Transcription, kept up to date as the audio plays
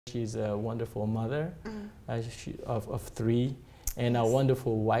She's a wonderful mother of three, and a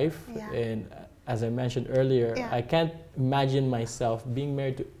wonderful wife. And as I mentioned earlier, I can't imagine myself being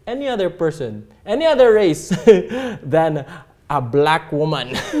married to any other person, any other race than a black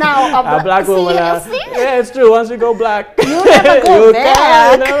woman. Now, a black woman. Yeah, it's true. Once you go black, you never go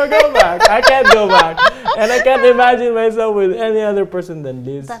back. You never go back. I can't go back. And I can't imagine myself with any other person than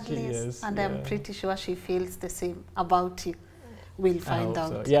Liz. And I'm pretty sure she feels the same about you. We'll find out.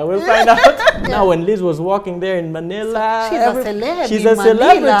 So. Yeah, we'll find out. Now, when Liz was walking there in Manila, she's a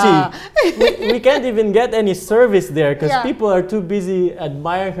celebrity. We can't even get any service there because people are too busy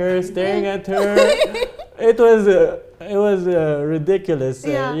admiring her, staring at her. It was ridiculous.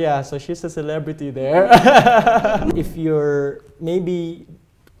 So she's a celebrity there. If you're maybe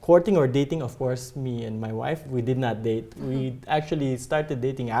courting or dating, of course, me and my wife, we did not date. We actually started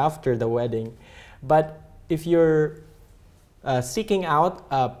dating after the wedding. But if you're seeking out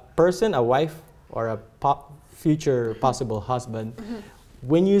a person, a wife, or a future possible husband,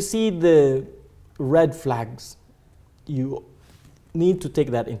 when you see the red flags, you need to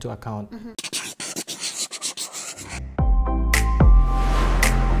take that into account.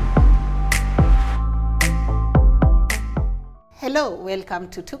 Hello, welcome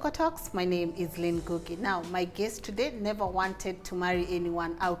to Tuko Talks. My name is Lynn Ngugi. Now, my guest today never wanted to marry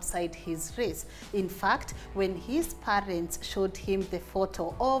anyone outside his race. In fact, when his parents showed him the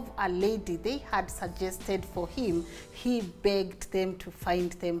photo of a lady they had suggested for him, he begged them to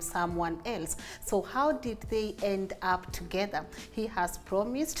find them someone else. So how did they end up together? He has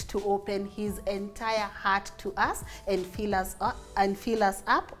promised to open his entire heart to us and fill us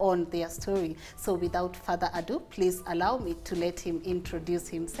up on their story. So without further ado, please allow me to let him introduce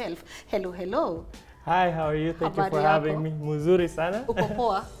himself. Hello, hello. Hi, how are you? Thank you for having me. Muzuri sana. Uko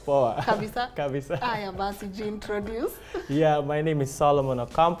poa? Poa. Kabisa? Kabisa. Aya basi, introduce. Yeah, my name is Solomon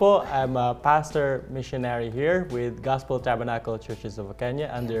Ocampo. I'm a pastor missionary here with Gospel Tabernacle Churches of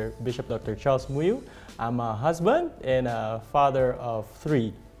Kenya under Bishop Dr. Charles Muyu. I'm a husband and a father of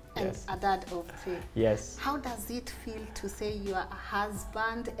three. And a dad of three. Yes. How does it feel to say you are a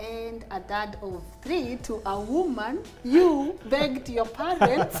husband and a dad of three to a woman you begged your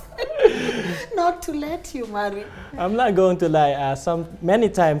parents not to let you marry? I'm not going to lie. Many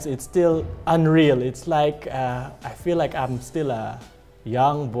times it's still unreal. It's like I feel like I'm still a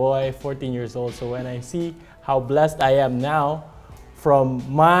young boy, 14 years old. So when I see how blessed I am now from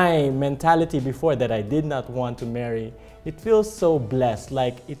my mentality before that I did not want to marry, it feels so blessed,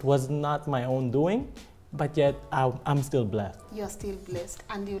 like it was not my own doing, but yet I'm still blessed. You're still blessed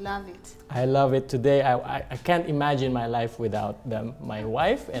and you love it. I love it today. I can't imagine my life without them, my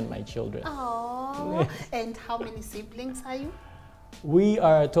wife and my children. Oh, and how many siblings are you? We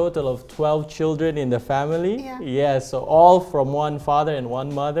are a total of 12 children in the family. Yes, so all from one father and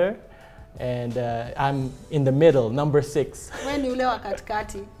one mother. And I'm in the middle, number 6. When you were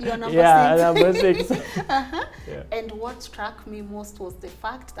katikati, you're number 6. Yeah, number 6. And what struck me most was the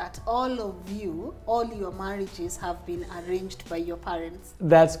fact that all your marriages have been arranged by your parents.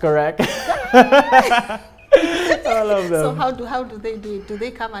 That's correct. All of them. So how do they do it? Do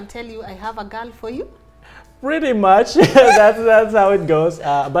they come and tell you, I have a girl for you? Pretty much. that's how it goes.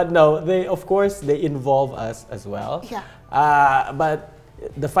 But no, of course they involve us as well. Yeah. But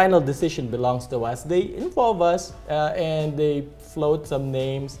the final decision belongs to us. They involve us and they float some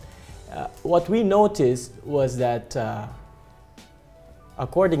names. What we noticed was that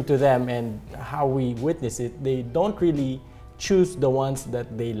according to them and how we witness it, they don't really choose the ones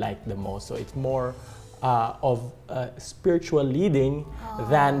that they like the most. So it's more of spiritual leading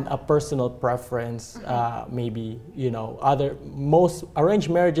than a personal preference. Maybe, most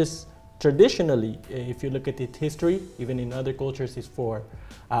arranged marriages traditionally, if you look at it history, even in other cultures, is for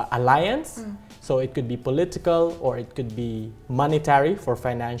alliance. So it could be political, or it could be monetary for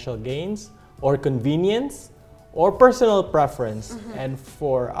financial gains, or convenience, or personal preference. And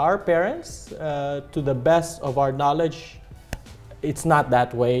for our parents, to the best of our knowledge, it's not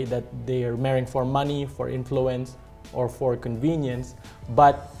that way, that they are marrying for money, for influence, or for convenience,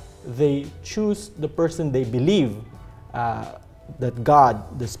 but they choose the person they believe that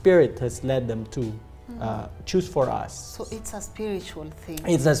God, the Spirit, has led them to choose for us. So it's a spiritual thing.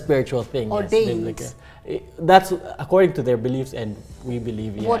 It's a spiritual thing. Ordained. Yes, that's according to their beliefs, and we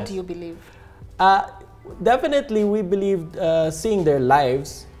believe, yes. What do you believe? Definitely, we believe seeing their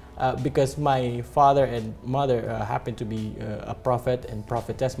lives, because my father and mother happen to be a prophet and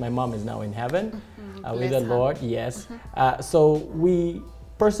prophetess. My mom is now in heaven with the Lord, yes. So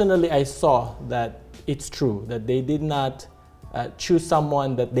personally, I saw that it's true, that they did not choose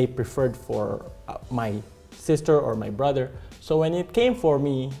someone that they preferred for my sister or my brother, So when it came for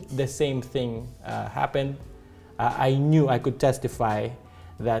me, the same thing happened. I knew I could testify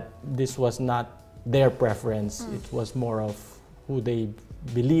that this was not their preference. It was more of who they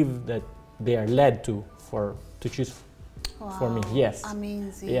believe that they are led to choose for me. Yes.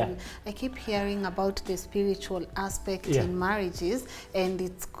 Amazing. Yeah. I keep hearing about the spiritual aspect in marriages, and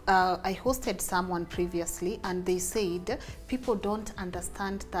it's I hosted someone previously and they said people don't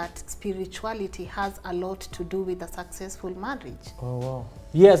understand that spirituality has a lot to do with a successful marriage. Oh wow.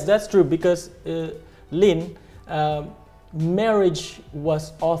 Yes, that's true, because Lynn, marriage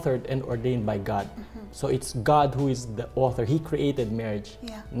was authored and ordained by God. So it's God who is the author. He created marriage,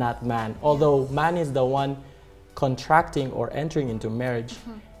 not man. Although man is the one contracting or entering into marriage.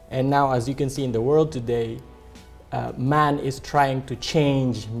 And now, as you can see in the world today, man is trying to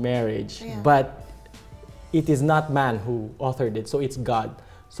change marriage, but it is not man who authored it, so it's God.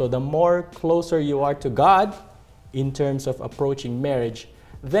 So the more closer you are to God in terms of approaching marriage,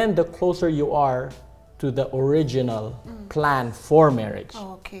 then the closer you are to the original plan for marriage.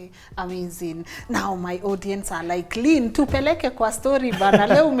 Okay, amazing. Now my audience are like, Lynn, tupeleke kwa story bana,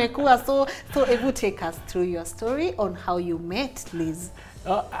 leo umekuwa so able take us through your story on how you met Liz.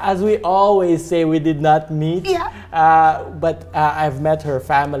 As we always say, we did not meet, but I've met her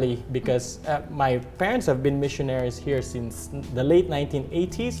family because my parents have been missionaries here since the late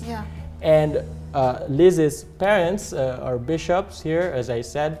 1980s. And Liz's parents are bishops here, as I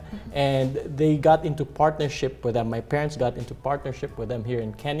said, and they got into partnership with them. My parents got into partnership with them here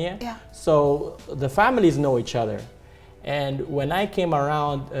in Kenya. So the families know each other. And when I came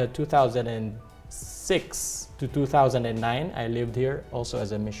around 2006 to 2009, I lived here also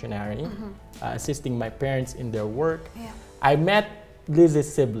as a missionary, assisting my parents in their work. I met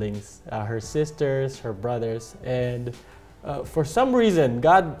Liz's siblings, her sisters, her brothers, and for some reason,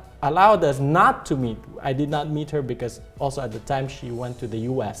 God allowed us not to meet. I did not meet her because also at the time she went to the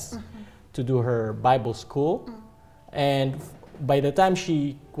US to do her Bible school. And by the time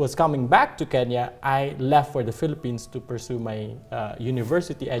she was coming back to Kenya, I left for the Philippines to pursue my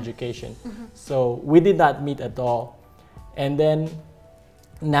university education. So we did not meet at all. And then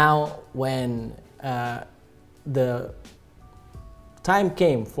now when the time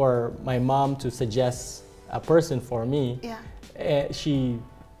came for my mom to suggest a person for me, she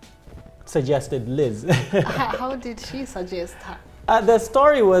suggested Liz. How did she suggest her? The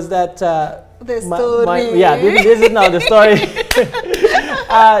story was that the story. This is now the story.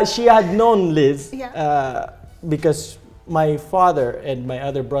 She had known Liz because my father and my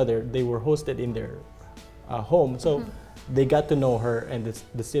other brother, they were hosted in their home, so they got to know her and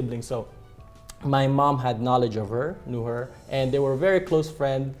the siblings. So my mom had knowledge of her, knew her, and they were very close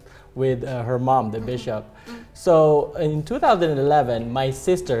friends with her mom, the bishop. So in 2011, my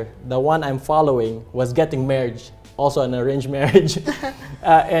sister, the one I'm following, was getting married, also an arranged marriage.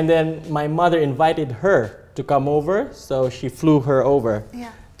 And then my mother invited her to come over, so she flew her over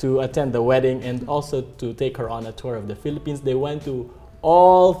to attend the wedding and also to take her on a tour of the Philippines. They went to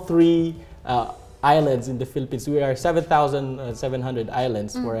all 3 islands in the Philippines. We are 7,700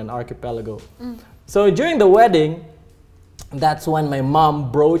 islands. We're an archipelago. So during the wedding, that's when my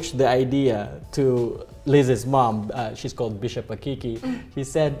mom broached the idea to Liz's mom. She's called Bishop Akiki. She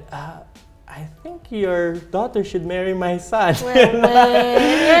said, I think your daughter should marry my son.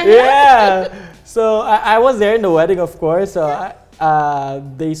 So I was there in the wedding, of course. So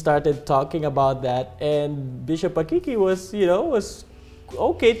they started talking about that, and Bishop Akiki was, was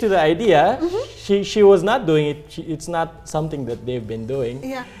okay to the idea. She was not doing it. It's not something that they've been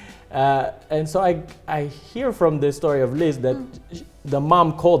doing. And so I hear from the story of Liz that the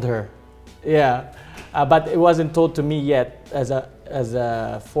mom called her, but it wasn't told to me yet as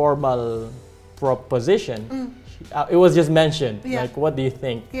a formal proposition. It was just mentioned, like, what do you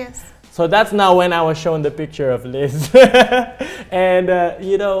think? So that's now when I was shown the picture of Liz. And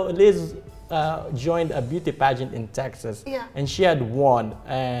Liz joined a beauty pageant in Texas, and she had won,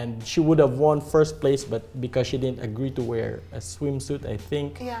 and she would have won first place, but because she didn't agree to wear a swimsuit, I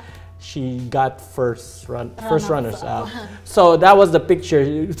think, she got first runners up. So that was the picture.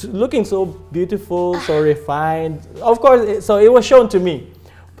 It's looking so beautiful, so refined. Of course, so it was shown to me.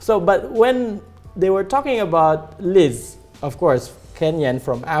 So, but when they were talking about Liz, of course, Kenyan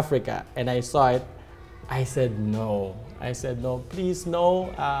from Africa, and I saw it, I said no. I said no, please no.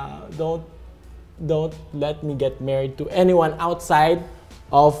 Don't let me get married to anyone outside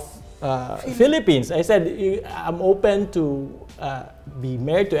of Philippines. I said I'm open to be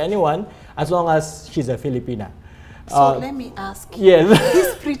married to anyone as long as she's a Filipina. So let me ask you, yes.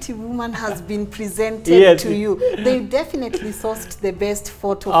 this pretty woman has been presented to you. They definitely sourced the best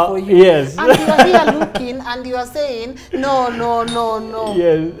photo for you. Yes. And you are here looking and you are saying, no, no, no, no.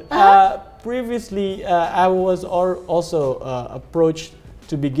 Yes. Previously, I was also approached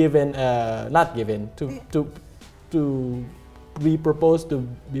to be given, not given, to be proposed to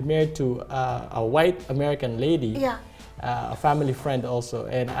be married to a white American lady, a family friend also.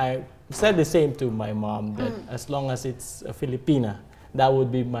 And I said the same to my mom, that as long as it's a Filipina, that would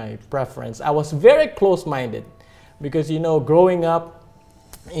be my preference. I was very close-minded because, you know, growing up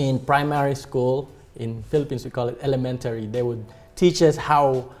in primary school, in Philippines we call it elementary, they would teach us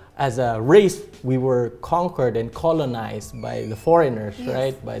how as a race we were conquered and colonized by the foreigners,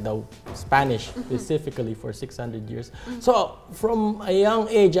 right? By the Spanish specifically for 600 years. So from a young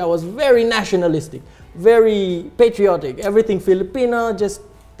age I was very nationalistic, very patriotic, everything Filipino, just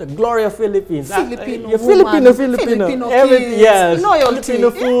the glory of Philippines. Filipino, everything, yes. Loyalty.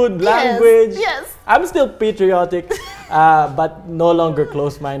 Filipino food, language. Yes. I'm still patriotic, but no longer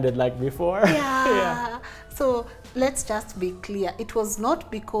close-minded like before. Yeah. So let's just be clear. It was not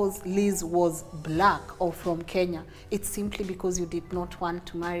because Liz was black or from Kenya. It's simply because you did not want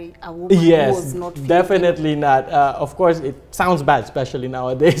to marry a woman who was not Filipino. Definitely not. Of course, it sounds bad, especially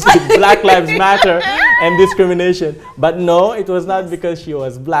nowadays with Black Lives Matter and discrimination. But no, it was not because she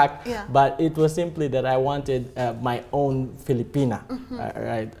was black, but it was simply that I wanted my own Filipina,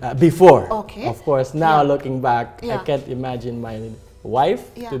 before. Okay. Of course, now looking back, I can't imagine my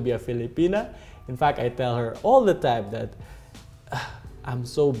wife to be a Filipina. In fact, I tell her all the time that I'm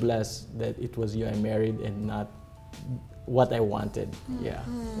so blessed that it was you I married and not what I wanted. Yeah.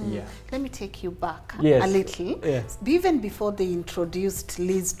 Let me take you back a little. Yes. Even before they introduced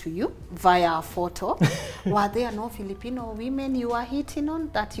Liz to you via a photo, were there no Filipino women you were hitting on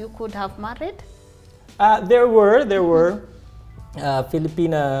that you could have married? There were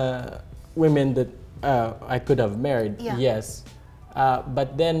Filipina women that I could have married. Yes.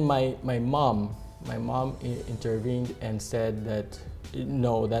 But then my mom intervened and said that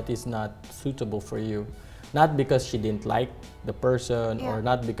no, that is not suitable for you. Not because she didn't like the person or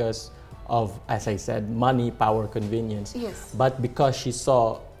not because of, as I said, money, power, convenience, but because she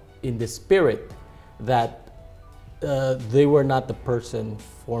saw in the spirit that they were not the person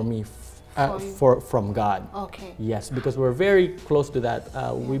for me from God. Okay. Yes, because we're very close to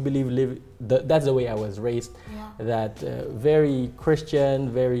that. We believe that's the way I was raised. That very Christian,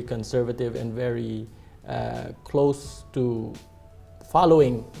 very conservative, and very close to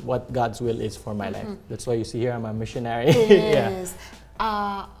following what God's will is for my life. That's why you see here I'm a missionary. Yes.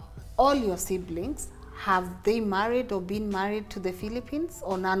 All your siblings, have they married or been married to the Philippines,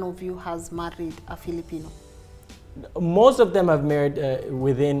 or none of you has married a Filipino? Most of them have married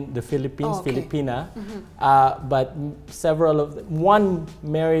within the Philippines, Filipina, but several of them, one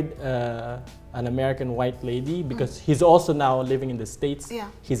married an American white lady because he's also now living in the States.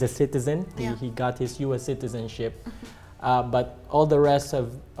 He's a citizen. He got his U.S. citizenship. But all the rest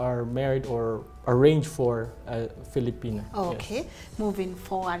are married or arranged for Filipina. Okay, moving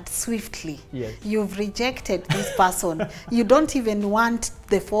forward swiftly. Yes. You've rejected this person. You don't even want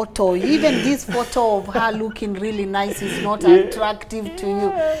the photo. Even this photo of her looking really nice is not attractive to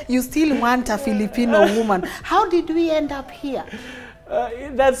you. You still want a Filipino woman. How did we end up here?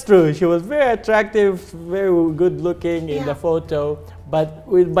 That's true. She was very attractive, very good looking in the photo. But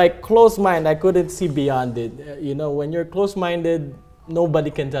with my close mind, I couldn't see beyond it. You know, when you're close-minded, nobody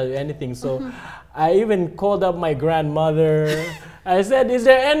can tell you anything. So I even called up my grandmother. I said, is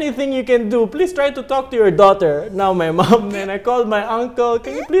there anything you can do? Please try to talk to your daughter. Now my mom. And I called my uncle.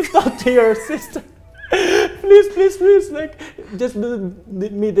 Can you please talk to your sister? Please, like, just do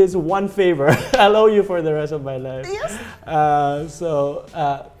me this one favor. I'll owe you for the rest of my life. Yes.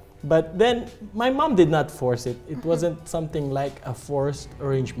 But then my mom did not force it. It wasn't something like a forced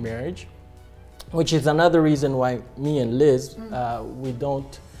arranged marriage, which is another reason why me and Liz, we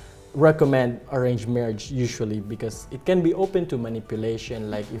don't recommend arranged marriage usually, because it can be open to manipulation.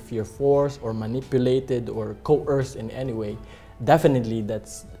 Like if you're forced or manipulated or coerced in any way, definitely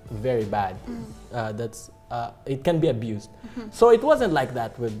that's very bad. It can be abused. So it wasn't like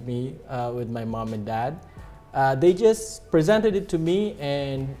that with me, with my mom and dad. They just presented it to me,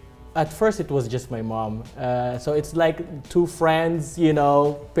 and at first it was just my mom. So it's like two friends, you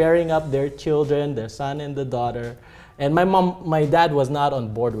know, pairing up their children, their son and the daughter. And my dad was not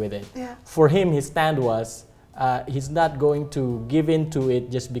on board with it. For him, his stand was, he's not going to give in to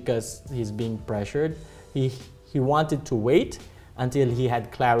it just because he's being pressured. He wanted to wait until he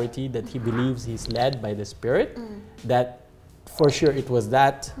had clarity that he believes he's led by the Spirit, that for sure it was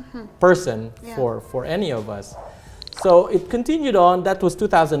that person for any of us. So it continued on. That was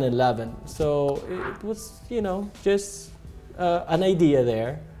 2011. So it was, you know, just an idea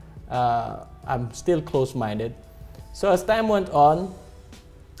there. I'm still close-minded. So as time went on,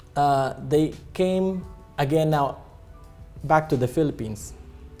 they came again now back to the Philippines.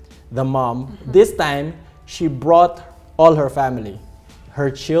 The mom, this time she brought all her family, her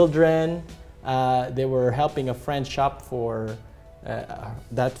children. They were helping a friend shop for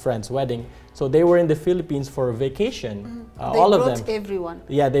that friend's wedding. So they were in the Philippines for a vacation. All of them. They brought everyone.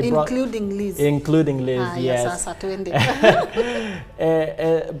 Yeah, they brought. Including Liz. Including Liz, yes.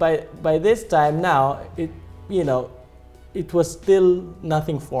 By this time now, you know, it was still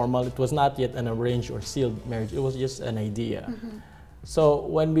nothing formal. It was not yet an arranged or sealed marriage. It was just an idea. So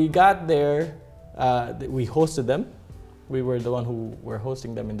when we got there, we hosted them. We were the one who were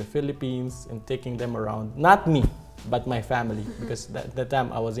hosting them in the Philippines and taking them around. Not me, but my family, because that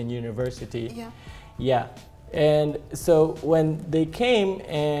time I was in university. Yeah. And so when they came,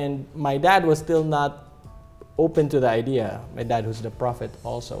 and my dad was still not open to the idea. My dad, who's the prophet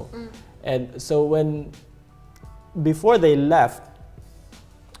also. And so before they left,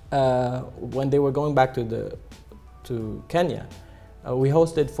 when they were going back to Kenya, we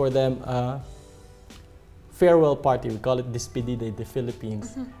hosted for them a farewell party. We call it Despedida in the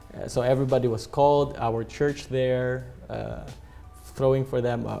Philippines. So everybody was called, our church there, throwing for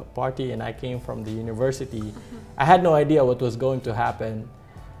them a party, and I came from the university. I had no idea what was going to happen.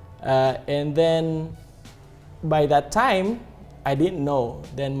 And then by that time, I didn't know.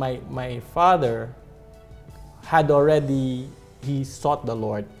 Then my father had already, he sought the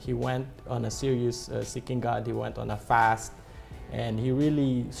Lord. He went on a serious seeking God. He went on a fast, and he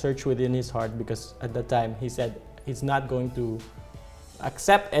really searched within his heart, because at that time he said he's not going to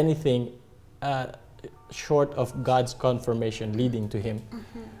accept anything short of God's confirmation leading to him.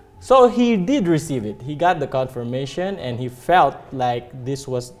 So he did receive it. He got the confirmation, and he felt like this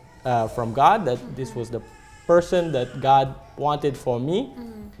was from God, that this was the person that God wanted for me.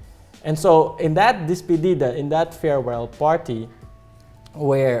 And so in that despedida, in that farewell party,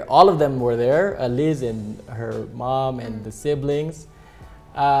 where all of them were there, Liz and her mom and the siblings,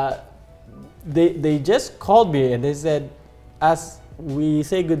 they just called me and they said, as we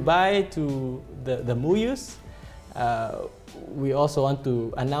say goodbye to the Muyus, we also want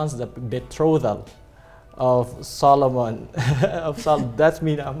to announce the betrothal of Solomon. That's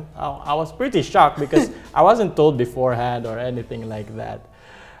me. I was pretty shocked, because I wasn't told beforehand or anything like that.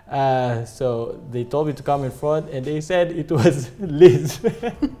 So they told me to come in front, and they said it was Liz.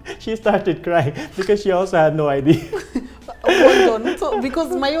 She started crying because she also had no idea. Hold on. So, because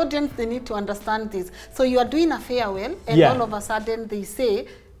my audience, they need to understand this. So you are doing a farewell, and all of a sudden they say,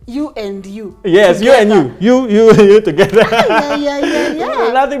 you and you. Yes, together. You and you together.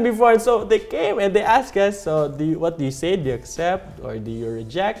 Yeah. Nothing before. And so they came and they asked us, so what do you say? Do you accept, or do you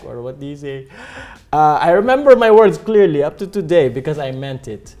reject, or what do you say? I remember my words clearly up to today, because I meant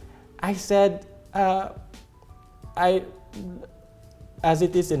it. I said, as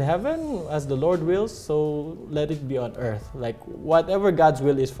it is in heaven, as the Lord wills, so let it be on earth. Like, whatever God's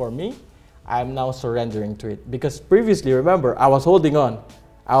will is for me, I'm now surrendering to it. Because previously, remember, I was holding on.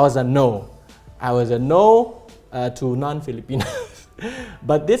 I was a no. I was a no to non-Filipinos.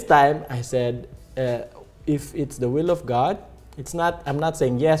 But this time, I said, if it's the will of God, I'm not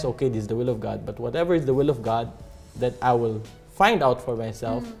saying, yes, okay, this is the will of God, but whatever is the will of God that I will find out for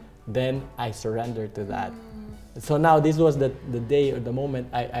myself, then I surrender to that. So now this was the day or the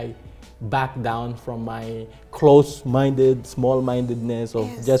moment I backed down from my close-minded, small-mindedness of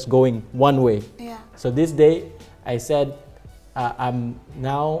just going one way. So this day, I said, I'm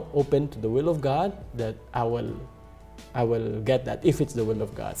now open to the will of God, that I will get that, if it's the will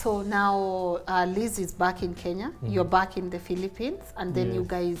of God. So now Liz is back in Kenya, you're back in the Philippines, and then you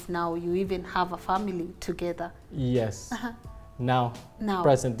guys now, you even have a family together. Yes. Now,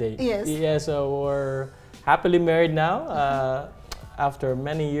 present day. Yes. Yeah, so we're happily married now, after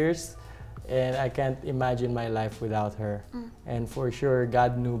many years, and I can't imagine my life without her. And for sure,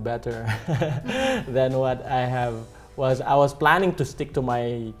 God knew better than what I was planning to stick to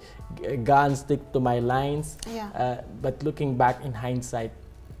my guns, stick to my lines. But looking back in hindsight,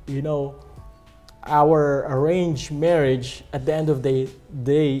 you know, our arranged marriage at the end of the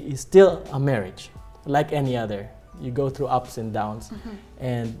day is still a marriage, like any other. You go through ups and downs,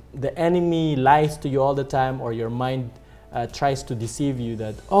 and the enemy lies to you all the time, or your mind tries to deceive you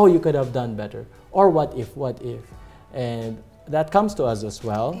that, oh, you could have done better, or what if, and that comes to us as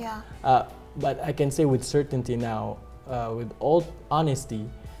well. But I can say with certainty now, with all honesty,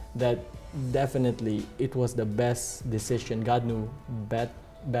 that definitely it was the best decision. God knew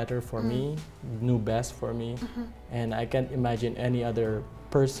better for me, knew best for me, and I can't imagine any other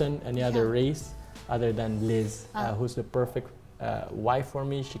person, any other race other than Liz, who's the perfect wife for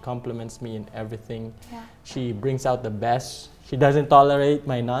me. She compliments me in everything. She brings out the best. She doesn't tolerate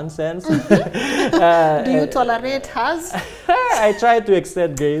my nonsense. Do you tolerate hers? I try to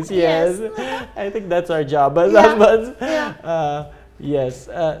extend grace, yes. I think that's our job as husbands. Yes,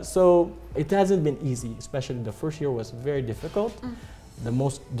 so it hasn't been easy, especially the first year was very difficult, the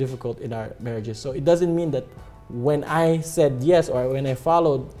most difficult in our marriages. So it doesn't mean that when I said yes or when I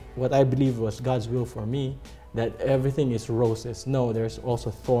followed what I believe was God's will for me, that everything is roses. No, there's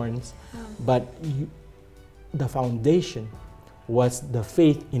also thorns. But the foundation was the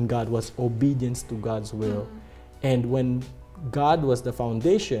faith in God, was obedience to God's will. And when God was the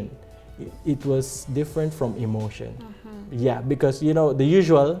foundation, it was different from emotion. Yeah, because you know, the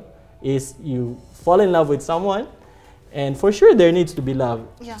usual is you fall in love with someone, and for sure there needs to be love.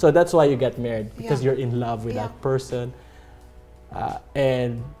 So that's why you get married, because you're in love with that person.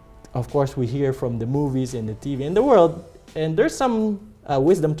 And of course we hear from the movies and the TV and the world, and there's some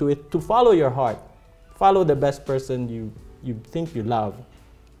wisdom to it, to follow your heart. Follow the best person you think you love.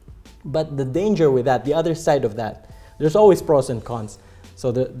 But the danger with that, the other side of that, there's always pros and cons.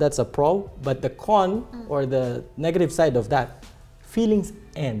 So that's a pro, but the con or the negative side of that, feelings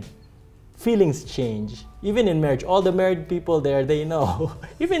end. Feelings change. Even in marriage, all the married people there, they know.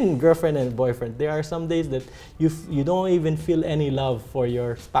 Even girlfriend and boyfriend, there are some days that you don't even feel any love for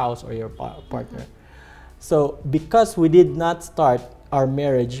your spouse or your partner. So because we did not start our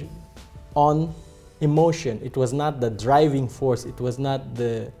marriage on emotion, it was not the driving force, it was not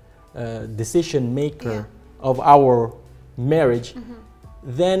the decision maker of our marriage,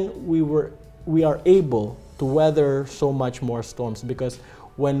 then we are able to weather so much more storms, because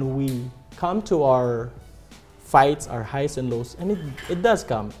when we come to our fights, our highs and lows, and it does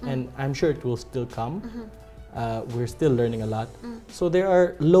come, and I'm sure it will still come. We're still learning a lot. So there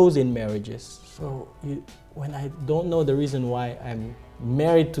are lows in marriages. So when I don't know the reason why I'm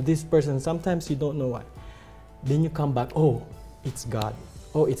married to this person, sometimes you don't know why. Then you come back, oh, it's God.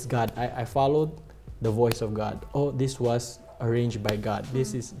 Oh, it's God. I followed the voice of God. Oh, this was arranged by God.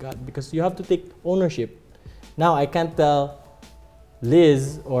 This is God. Because you have to take ownership. Now I can't tell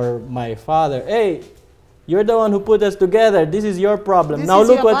Liz or my father, hey, you're the one who put us together. This is your problem. This now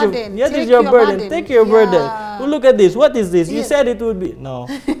look what you. Burden. This is your burden. Take your burden. Well, look at this. What is this? You said it would be. No,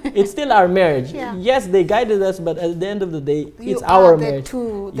 it's still our marriage. Yes, they guided us, but at the end of the day, it's our marriage. The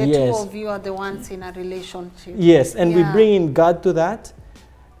two of you are the ones in a relationship. Yes, and we bring in God to that,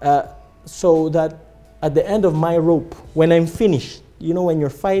 so that at the end of my rope, when I'm finished, you know, when you're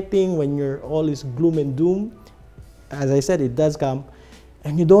fighting, when you're all is gloom and doom, as I said, it does come.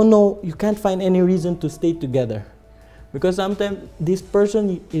 And you don't know, you can't find any reason to stay together. Because sometimes this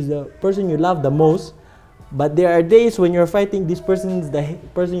person is the person you love the most, but there are days when you're fighting, this person is the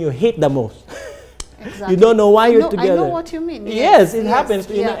person you hate the most. Exactly. You don't know why you're together. I know what you mean. Yes, it happens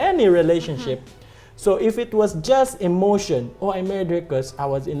in any relationship. So if it was just emotion, oh, I married her because I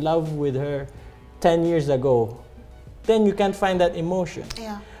was in love with her 10 years ago, then you can't find that emotion.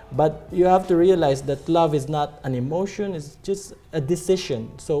 But you have to realize that love is not an emotion, it's just a decision.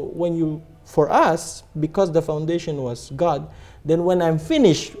 So when you, for us, because the foundation was God, then when I'm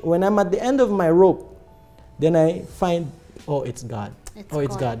finished, when I'm at the end of my rope, then I find, oh, it's God.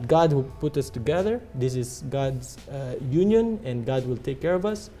 It's God. God who put us together. This is God's union, and God will take care of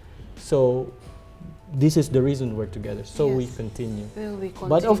us. So this is the reason we're together. So we continue.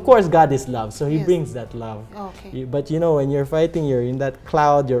 But of course, God is love, so He brings that love. But you know, when you're fighting, you're in that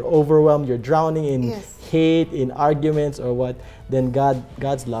cloud, you're overwhelmed, you're drowning in hate, in arguments or what, then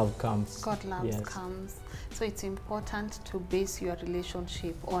God's love comes. God's love comes. So it's important to base your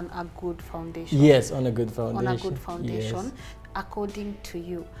relationship on a good foundation. Yes, on a good foundation. On a good foundation. According to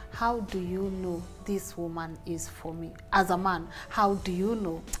you, how do you know this woman is for me? As a man, how do you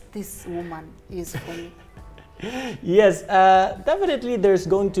know this woman is for me? Yes, definitely there's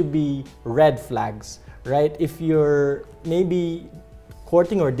going to be red flags, right? If you're maybe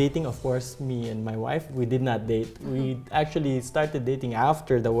courting or dating, of course, me and my wife, we did not date. We actually started dating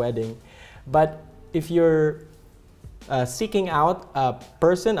after the wedding. But if you're seeking out a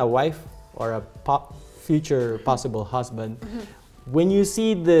person, a wife, or a future possible husband, when you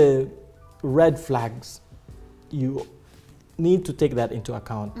see the red flags, you need to take that into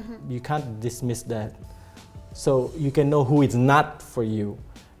account. You can't dismiss that. So you can know who is not for you,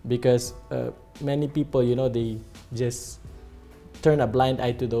 because many people, you know, they just turn a blind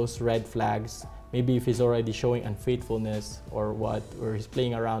eye to those red flags. Maybe if he's already showing unfaithfulness or what, or he's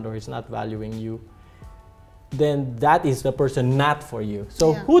playing around or he's not valuing you. then that is the person not for you.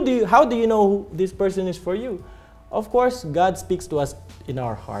 So Yeah. how do you know who this person is for you? Of course, God speaks to us in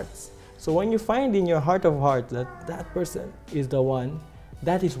our hearts. So when you find in your heart of hearts that that person is the one,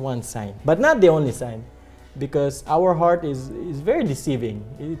 that is one sign, but not the only sign, because our heart is very deceiving.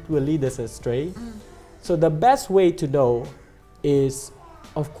 It will lead us astray. So the best way to know is,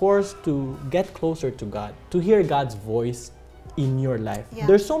 of course, to get closer to God, to hear God's voice in your life. Yeah.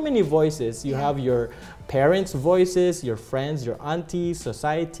 There's so many voices. You Yeah. have your parents' voices, your friends, your aunties,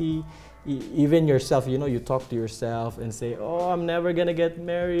 society, even yourself. You know, you talk to yourself and say, oh, I'm never gonna get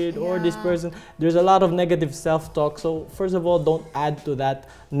married, or this Yeah. person. There's a lot of negative self-talk. So first of all, don't add to that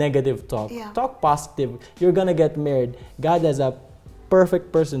negative talk. Yeah. Talk positive. You're gonna get married. God has a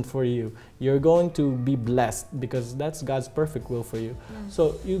perfect person for you. You're going to be blessed because that's God's perfect will for you.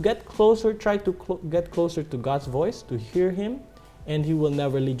 So you get closer, try to get closer to God's voice, to hear Him, and He will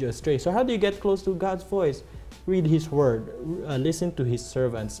never lead you astray. So how do you get close to God's voice? Read His Word, listen to His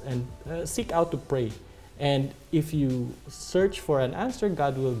servants, and seek out to pray. And if you search for an answer,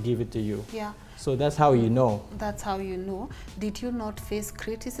 God will give it to you. Yeah. So that's how you know. That's how you know. Did you not face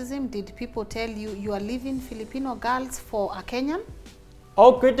criticism? Did people tell you you are leaving Filipino girls for a Kenyan?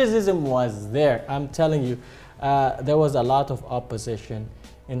 Oh, criticism was there. I'm telling you, there was a lot of opposition.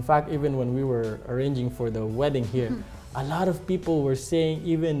 In fact, even when we were arranging for the wedding here, a lot of people were saying,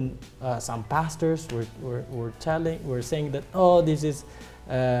 even some pastors were saying that, oh, this is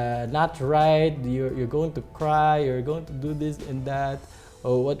not right. You're going to cry. You're going to do this and that.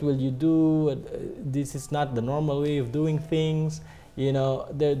 Oh, what will you do? This is not the normal way of doing things. You know,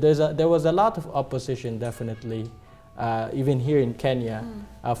 there was a lot of opposition, definitely. Even here in Kenya,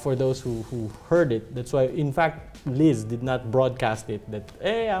 for those who heard it. That's why, in fact, Liz did not broadcast it, that,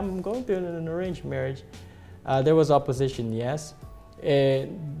 hey, I'm going to an arranged marriage. There was opposition, yes.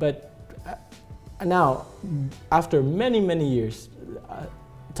 But now, after many, many years,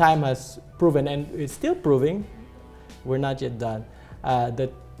 time has proven, and it's still proving, we're not yet done, that,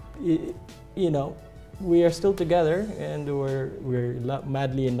 you know, we are still together, and we're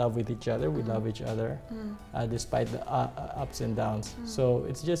madly in love with each other. We love each other, despite the ups and downs. So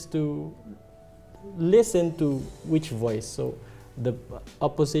it's just to listen to which voice. So the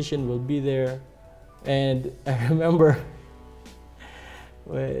opposition will be there. And I remember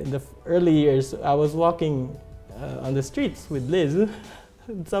in the early years, I was walking on the streets with Liz.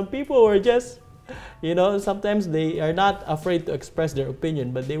 Some people were just, you know, sometimes they are not afraid to express their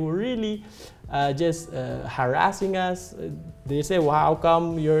opinion, but they were really just harassing us. They say, well, how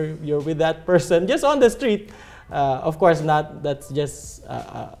come you're with that person just on the street? Of course not, that's just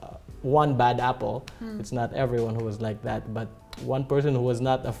one bad apple. It's not everyone who was like that, but one person who was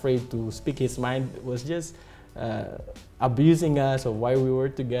not afraid to speak his mind was just abusing us of why we were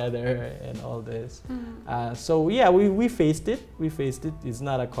together and all this. So yeah, we faced it. We faced it. It's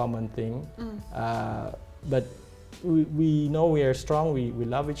not a common thing. But we know we are strong. We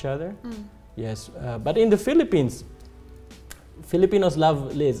love each other. Yes. But in the Philippines, Filipinos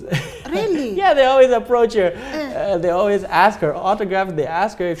love Liz. Really? Yeah, they always approach her. They always ask her autograph. They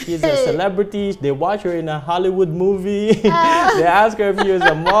ask her if she's a celebrity. They watch her in a Hollywood movie. They ask her if she is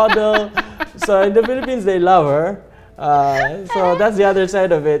a model. So in the Philippines, they love her. So that's the other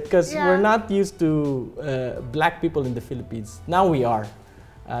side of it, because we're not used to black people in the Philippines. Now we are.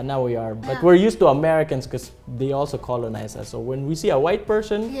 But we're used to Americans because they also colonize us. So when we see a white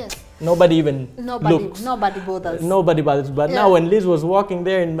person, nobody even looks. Nobody bothers. Nobody bothers. But now when Liz was walking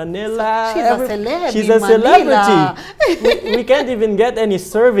there in Manila, she's a celebrity. we can't even get any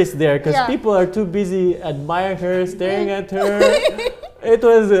service there because people are too busy admiring her, staring at her. It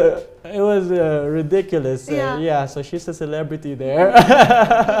was ridiculous. So she's a celebrity there.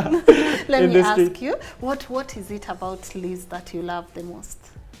 Let me ask you, what is it about Liz that you love the most?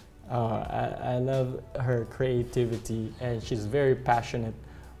 I love her creativity, and she's very passionate,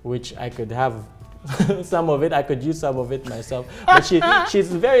 which I could have some of it. I could use some of it myself. But she's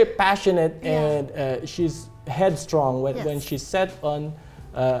very passionate, and she's headstrong when she's set on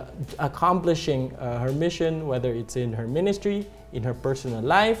accomplishing her mission, whether it's in her ministry, in her personal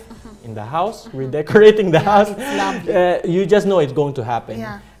life, in the house, redecorating the house. You just know it's going to happen.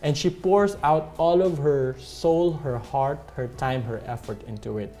 And she pours out all of her soul, her heart, her time, her effort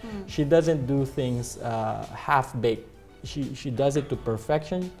into it. She doesn't do things half-baked. She does it to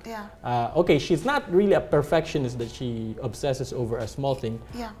perfection. Okay, she's not really a perfectionist that she obsesses over a small thing,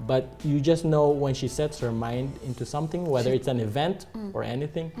 but you just know when she sets her mind into something, whether it's an event or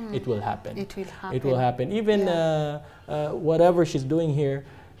anything, it will happen. It will happen. It will happen. Even whatever she's doing here,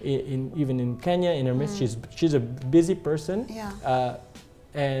 even in Kenya, in her midst, she's a busy person,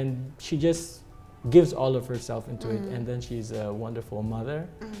 and she just gives all of herself into it, and then she's a wonderful mother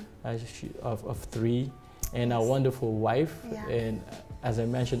of 3, and a wonderful wife. And as I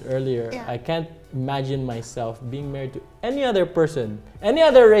mentioned earlier, I can't imagine myself being married to any other person, any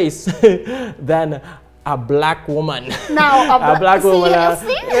other race than a black woman. Now, a black woman.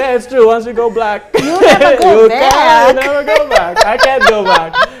 Yeah, it's true. Once you go black, you never go back. You never go back. I can't go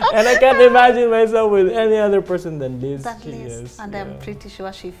back, and I can't imagine myself with any other person than Liz. And I'm pretty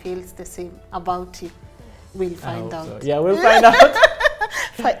sure she feels the same about you. We'll find out. So. Yeah, we'll find out.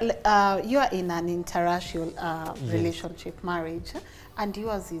 You are in an interracial relationship, marriage, and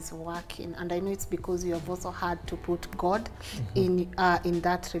yours is working. And I know it's because you have also had to put God in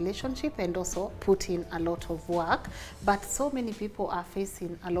that relationship and also put in a lot of work. But so many people are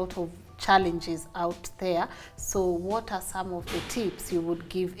facing a lot of challenges out there. So what are some of the tips you would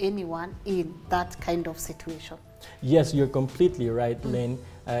give anyone in that kind of situation? Yes, you're completely right, Lynn.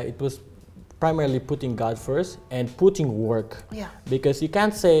 It was primarily putting God first and putting work. Because you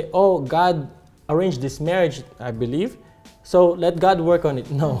can't say, oh, God arranged this marriage, I believe, so let God work on it.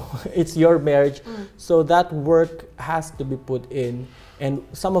 No, it's your marriage. So that work has to be put in. And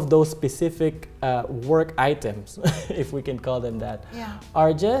some of those specific work items, if we can call them that,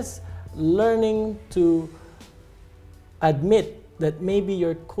 are just learning to admit that maybe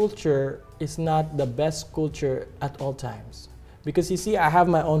your culture is not the best culture at all times. Because you see, I have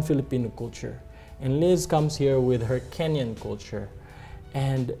my own Filipino culture, and Liz comes here with her Kenyan culture.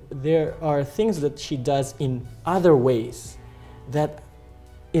 And there are things that she does in other ways that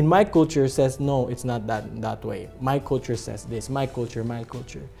in my culture says, no, it's not that way. My culture says this, my culture, my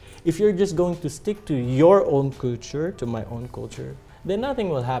culture. If you're just going to stick to your own culture, to my own culture, then nothing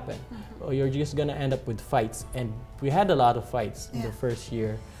will happen. Or you're just gonna end up with fights. And we had a lot of fights in the first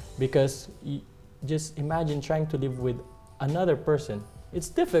year, because just imagine trying to live with another person. It's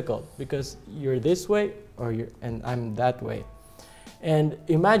difficult because you're this way and I'm that way. And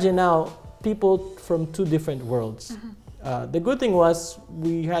imagine now people from 2 different worlds. The good thing was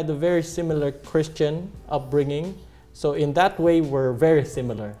we had a very similar Christian upbringing. So in that way, we're very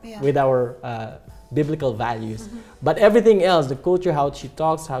similar with our biblical values. But everything else, the culture, how she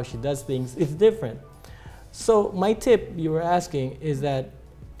talks, how she does things, is different. So my tip you were asking is that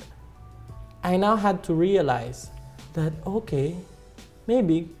I now had to realize that, okay,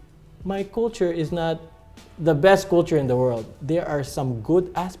 maybe my culture is not the best culture in the world. There are some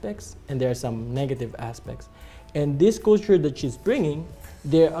good aspects and there are some negative aspects. And this culture that she's bringing,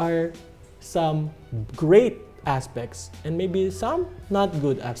 there are some great aspects and maybe some not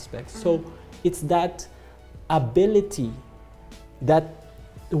good aspects. So it's that ability, that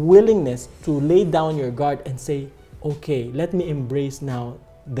willingness to lay down your guard and say, okay, let me embrace now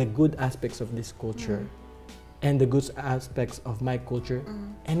the good aspects of this culture and the good aspects of my culture.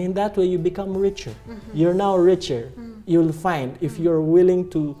 And in that way, you become richer. You're now richer. You'll find if you're willing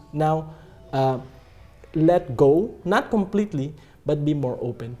to now let go, not completely, but be more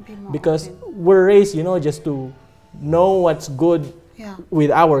open. Because we're raised, you know, just to know what's good with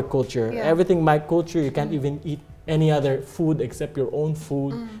our culture. Everything my culture, you can't even eat any other food except your own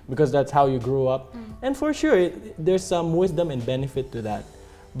food because that's how you grew up. And for sure, there's some wisdom and benefit to that.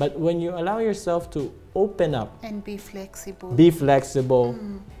 But when you allow yourself to open up and be flexible,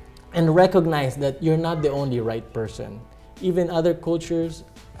 and recognize that you're not the only right person. Even other cultures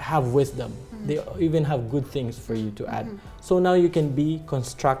have wisdom. They even have good things for you to add. So now you can be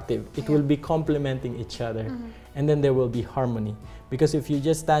constructive. It will be complementing each other. And then there will be harmony. Because if you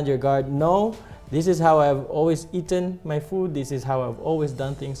just stand your guard, no, this is how I've always eaten my food. This is how I've always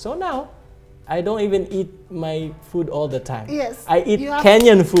done things. So now, I don't even eat my food all the time. I eat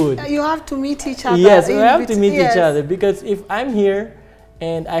Kenyan food. You have to meet each other. Yes, we have to meet each other. Because if I'm here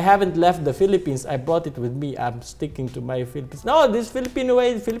and I haven't left the Philippines, I brought it with me. I'm sticking to my Philippines. No, this Filipino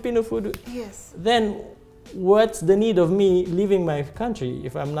way, Filipino food. Then what's the need of me leaving my country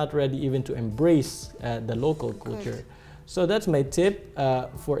if I'm not ready even to embrace the local culture? So that's my tip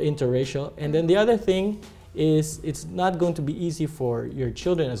for interracial. And then the other thing is it's not going to be easy for your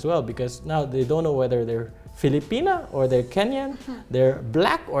children as well, because now they don't know whether they're Filipina or they're Kenyan, they're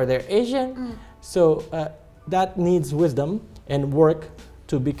black or they're Asian. So that needs wisdom and work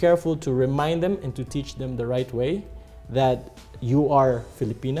to be careful to remind them and to teach them the right way that you are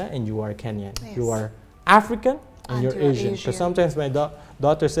Filipina and you are Kenyan. You are African and you're Asian. Because sometimes my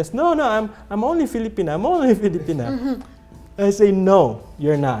daughter says, no, I'm only Filipina, I'm only Filipina. I say, no,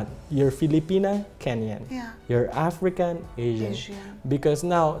 you're not. You're Filipina, Kenyan. You're African, Asian. Because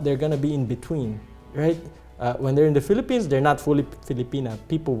now they're going to be in between, right? When they're in the Philippines, they're not fully Filipina.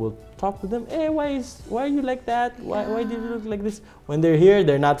 People will talk to them. Hey, why are you like that? Why do you look like this? When they're here,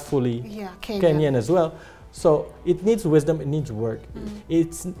 they're not fully Kenyan as well. So it needs wisdom. It needs work.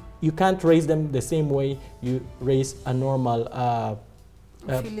 You can't raise them the same way you raise a normal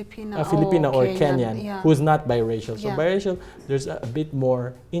Filipino or Kenyan who's not biracial. So biracial, there's a bit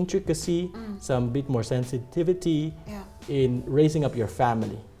more intricacy, some bit more sensitivity in raising up your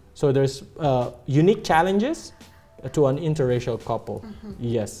family. So there's unique challenges to an interracial couple.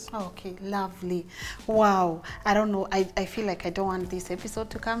 Yes. Okay, lovely. Wow. I don't know. I feel like I don't want this episode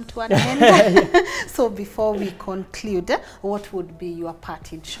to come to an end. So before we conclude, what would be your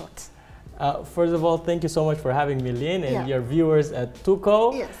parting shot? First of all, thank you so much for having me, Lynn, and your viewers at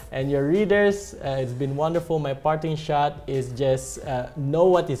Tuko and your readers. It's been wonderful. My parting shot is just know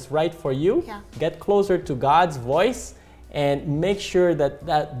what is right for you. Get closer to God's voice and make sure that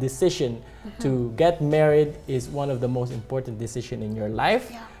that decision to get married is one of the most important decisions in your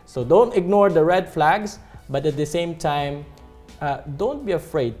life. So don't ignore the red flags, but at the same time, don't be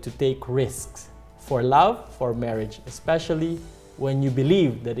afraid to take risks for love, for marriage, especially when you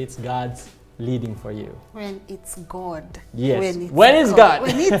believe that it's God's leading for you. When it's God. Yes. When it's God.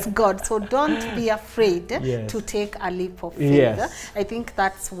 When it's God. So don't be afraid to take a leap of faith. I think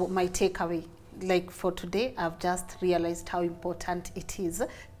that's my takeaway. Like for today, I've just realized how important it is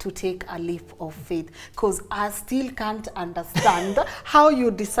to take a leap of faith, because I still can't understand how you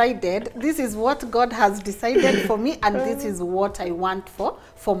decided this is what God has decided for me and this is what I want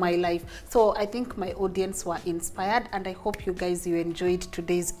for my life. So I think my audience were inspired, and I hope you guys, you enjoyed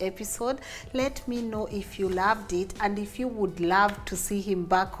today's episode. Let me know if you loved it and if you would love to see him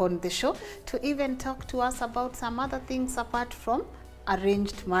back on the show to even talk to us about some other things apart from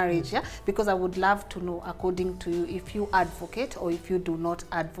arranged marriage, because I would love to know, according to you, if you advocate or if you do not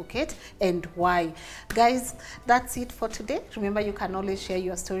advocate and why. Guys, that's it for today. Remember, you can always share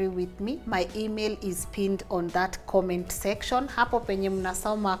your story with me. My email is pinned on that comment section. Hapo penye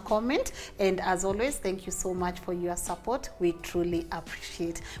mnasoma comment. And as always, thank you so much for your support. We truly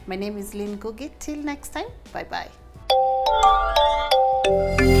appreciate. My name is Lynn Ngugi. Till next time, bye-bye.